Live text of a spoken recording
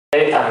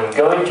Today I'm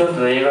going to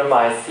deliver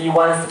my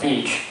C1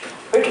 speech,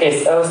 which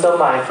is also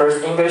my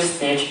first English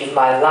speech in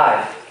my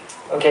life.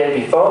 Okay,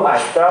 before I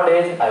start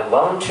it, I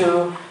want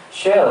to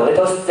share a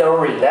little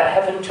story that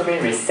happened to me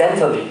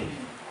recently.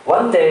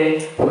 One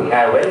day, when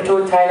I went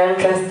to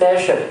Thailand train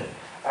station,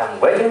 I'm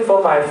waiting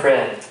for my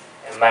friend,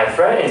 and my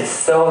friend is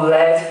so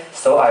late,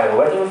 so I'm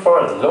waiting for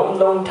a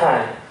long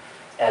time.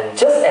 And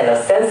just at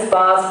the same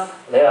spot,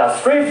 there are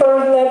 3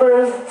 foreign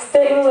neighbors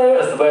staying there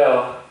as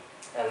well.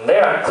 And they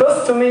are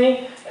close to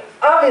me, and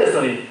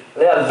obviously,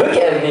 they are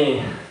looking at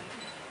me.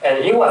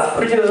 And it was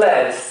pretty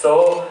late,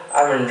 so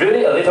I'm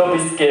really a little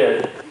bit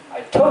scared.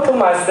 I thought to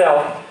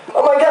myself,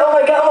 oh my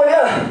god,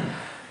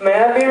 may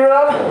I be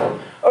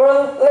robbed? Or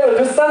they will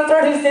do some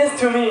dirty things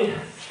to me.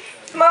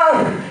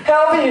 Mom,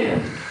 help me!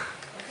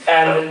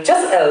 And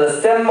just at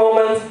the same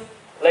moment,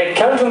 they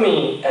come to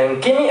me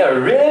and give me a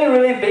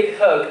really big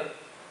hug.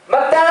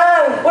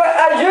 Madame, where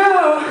are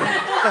you?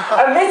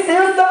 I miss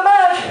you so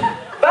much!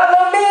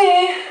 Follow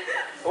me!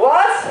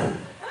 What?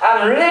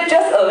 I'm really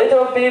just a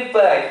little bit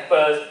black,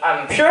 but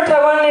I'm pure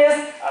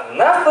Taiwanese, I'm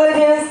not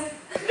Philippines.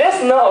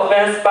 There's no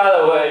offense, by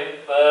the way,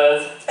 but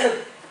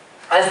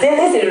I think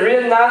this is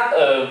really not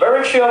a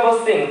very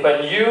chillable thing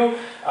when you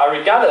are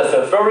regarded as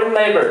a foreign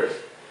neighbor.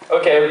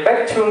 Okay,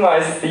 back to my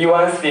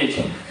C1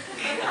 speech.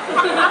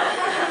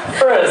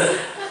 First,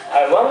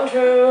 I want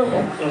to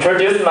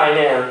introduce my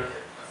name.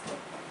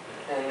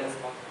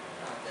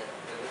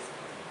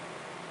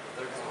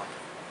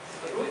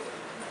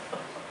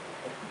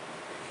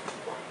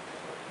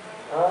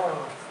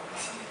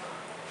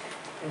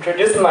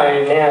 Introduce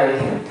my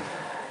name.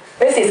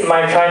 This is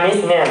my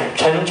Chinese name,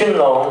 Chen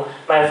Junlong.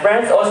 My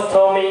friends also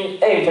told me,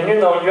 hey Chen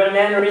Junlong, your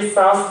name really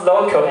sounds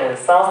local and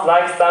sounds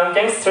like some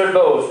gangster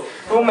boss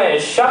who may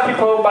shot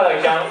people by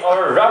the gun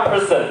or rob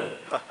person.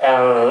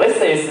 And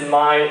this is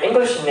my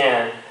English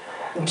name,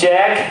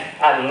 Jack.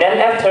 I'm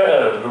named after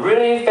a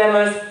really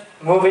famous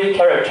movie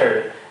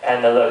character,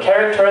 and the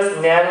character's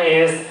name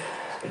is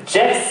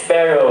Jack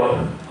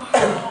Sparrow.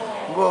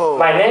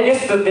 My name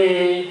used to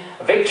be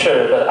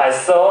Victor, but I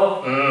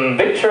saw,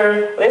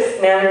 Victor, this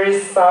name really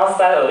sounds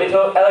like a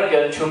little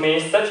elegant to me,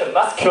 such a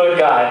muscular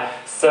guy.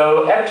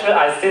 So after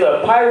I see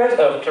the Pirates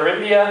of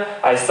Caribbean,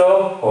 I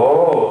saw,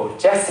 oh,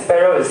 Jack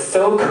Sparrow is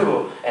so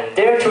cool and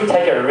dare to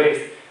take a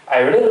risk. I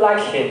really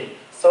like him,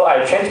 so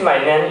I changed my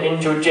name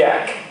into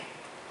Jack.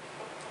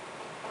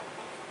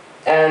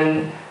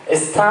 And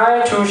it's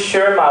time to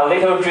share my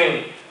little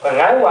dream. When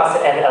I was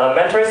an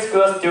elementary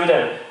school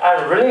student,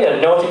 I'm really a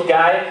naughty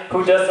guy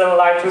who doesn't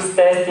like to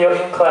stay still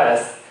in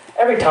class.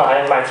 Every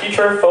time my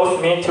teacher forced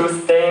me to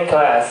stay in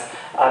class,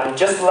 I'm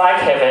just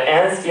like having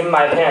ants in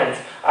my pants.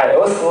 I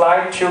also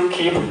like to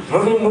keep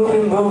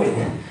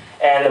moving.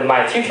 And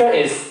my teacher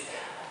is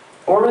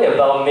worried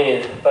about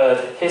me,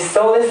 but he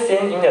saw this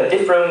thing in a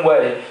different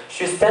way.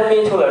 She sent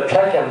me to the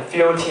track and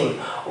field team,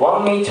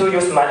 want me to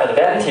use my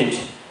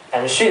advantage.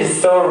 And she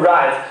is so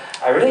right.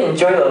 I really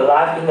enjoy the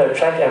life in the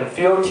track and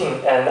field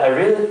team, and I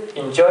really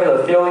enjoy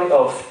the feeling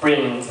of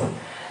sprints.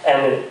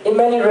 And in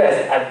many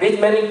races, I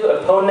beat many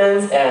good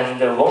opponents and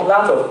won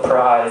lots of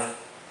prize.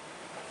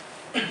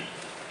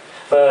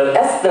 But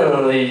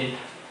accidentally,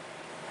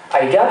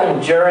 I got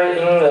injured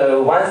in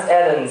the one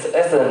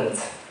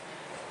accident.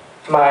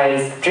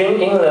 My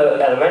dream in the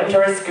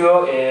elementary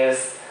school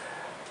is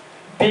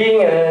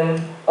being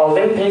an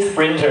Olympic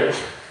sprinter.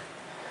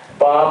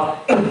 But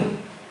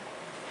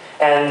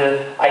and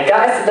I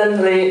got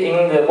accidentally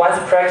in the once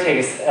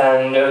practice,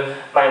 and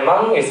my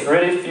mom is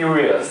really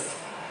furious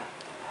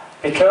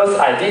because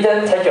I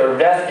didn't take a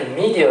rest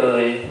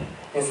immediately.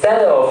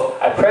 Instead of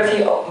I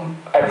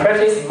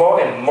practice more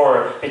and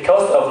more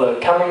because of the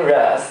coming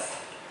rest.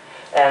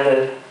 And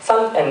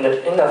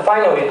in the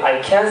finally I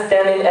can't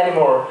stand it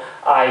anymore.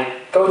 I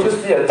go to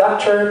see a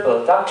doctor, but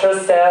the doctor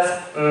says,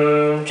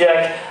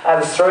 Jack,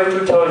 I'm sorry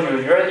to tell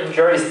you, your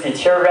injury is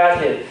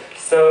deteriorated,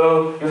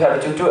 so you have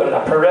to do an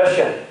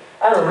operation.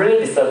 I'm really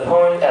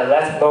disappointed at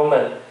that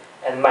moment,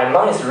 and my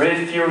mom is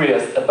really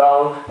furious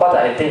about what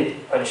I did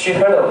when she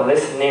heard of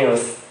this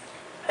news.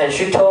 And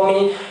she told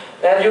me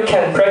that you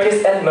can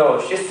practice at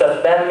most. She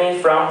suspended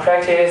me from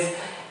practice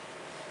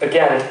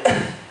again,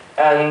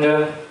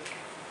 and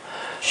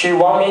she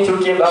wanted me to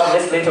give up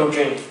this little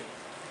dream.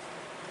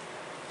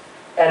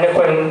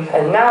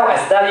 And now I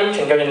study in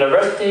Tsinghua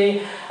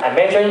University. I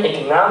major in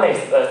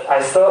economics, but I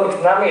saw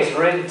economics is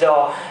really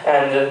dull,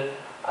 and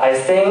I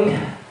think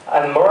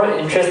I'm more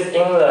interested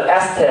in the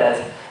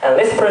estate, and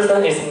this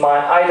person is my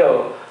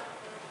idol,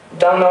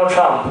 Donald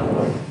Trump.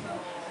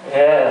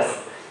 Yes,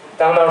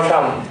 Donald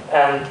Trump.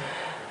 And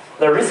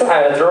the reason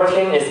I adore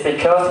him is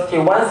because he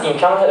once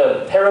encountered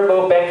a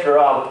terrible bank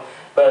rob,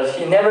 but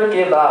he never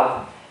gave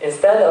up.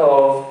 Instead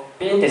of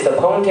being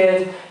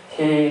disappointed,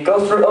 he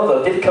goes through all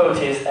the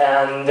difficulties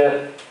and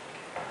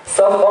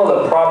solve all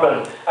the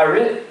problems. I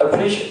really adore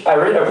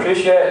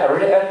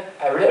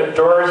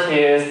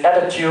his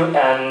attitude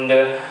and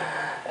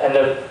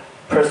the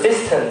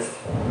persistence.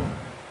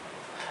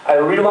 I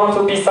really want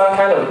to be some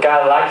kind of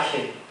guy like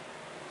him.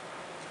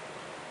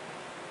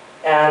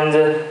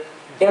 And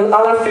In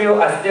other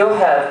field, I still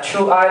have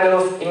two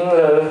idols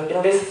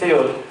in this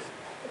field,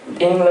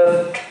 in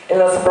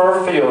the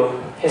sport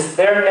field.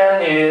 Their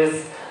name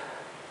is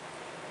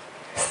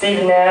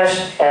Steve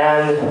Nash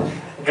and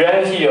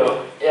Grant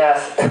Hill.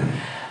 Yes,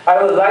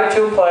 I would like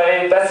to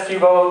play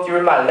basketball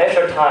during my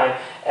leisure time,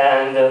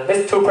 and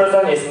this two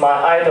person is my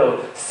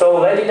idol.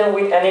 So they didn't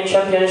win any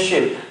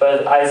championship,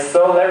 but I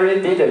saw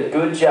Larry did a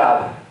good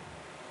job.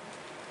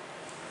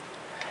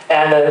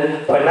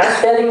 And when I'm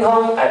staying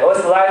home, I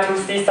always like to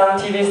see some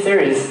TV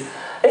series.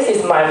 This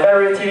is my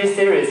favorite TV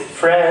series,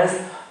 Friends.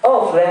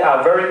 All of them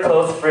are very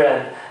close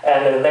friends,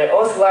 and they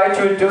also like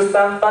to do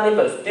some funny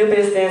but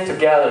stupid things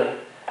together.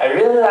 I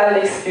really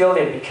like this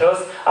feeling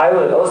because I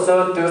would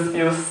also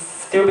do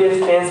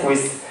stupid things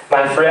with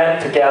my friend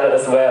together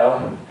as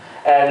well.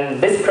 And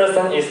this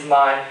person is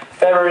my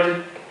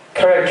favorite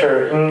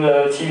character in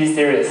the TV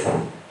series.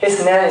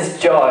 His name is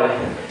Joy.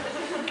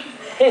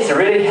 He is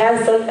really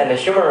handsome and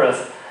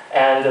humorous.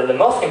 And the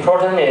most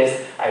important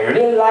is, I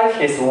really like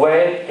his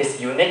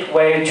unique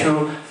way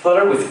to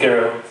flirt with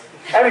girls.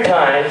 Every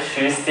time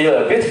she sees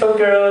a beautiful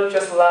girl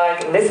just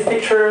like this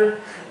picture,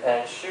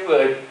 and she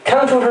will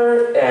come to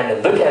her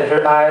and look at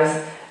her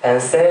eyes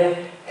and say,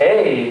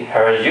 "Hey,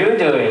 how are you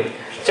doing?"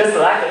 Just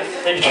like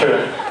this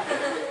picture.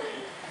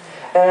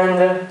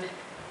 And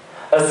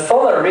as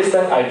for the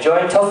reason I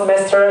joined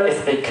Toastmaster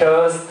is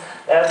because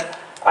that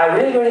I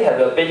really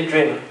have a big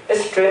dream.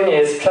 This dream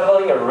is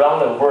traveling around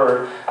the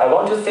world. I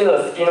want to see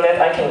the skiing that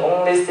I can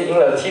only see in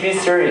the TV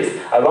series.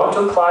 I want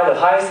to climb the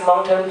highest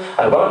mountain.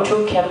 I want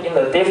to camp in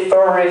the deep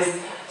forest.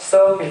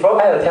 So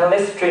before I attain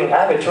this dream,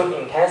 I have to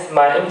enhance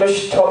my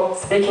English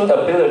speaking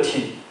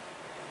ability.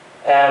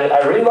 And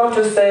I really want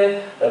to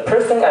say the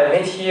person I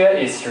meet here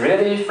is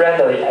really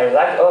friendly. I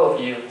like all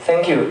of you.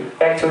 Thank you.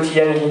 Back to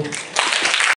TNE.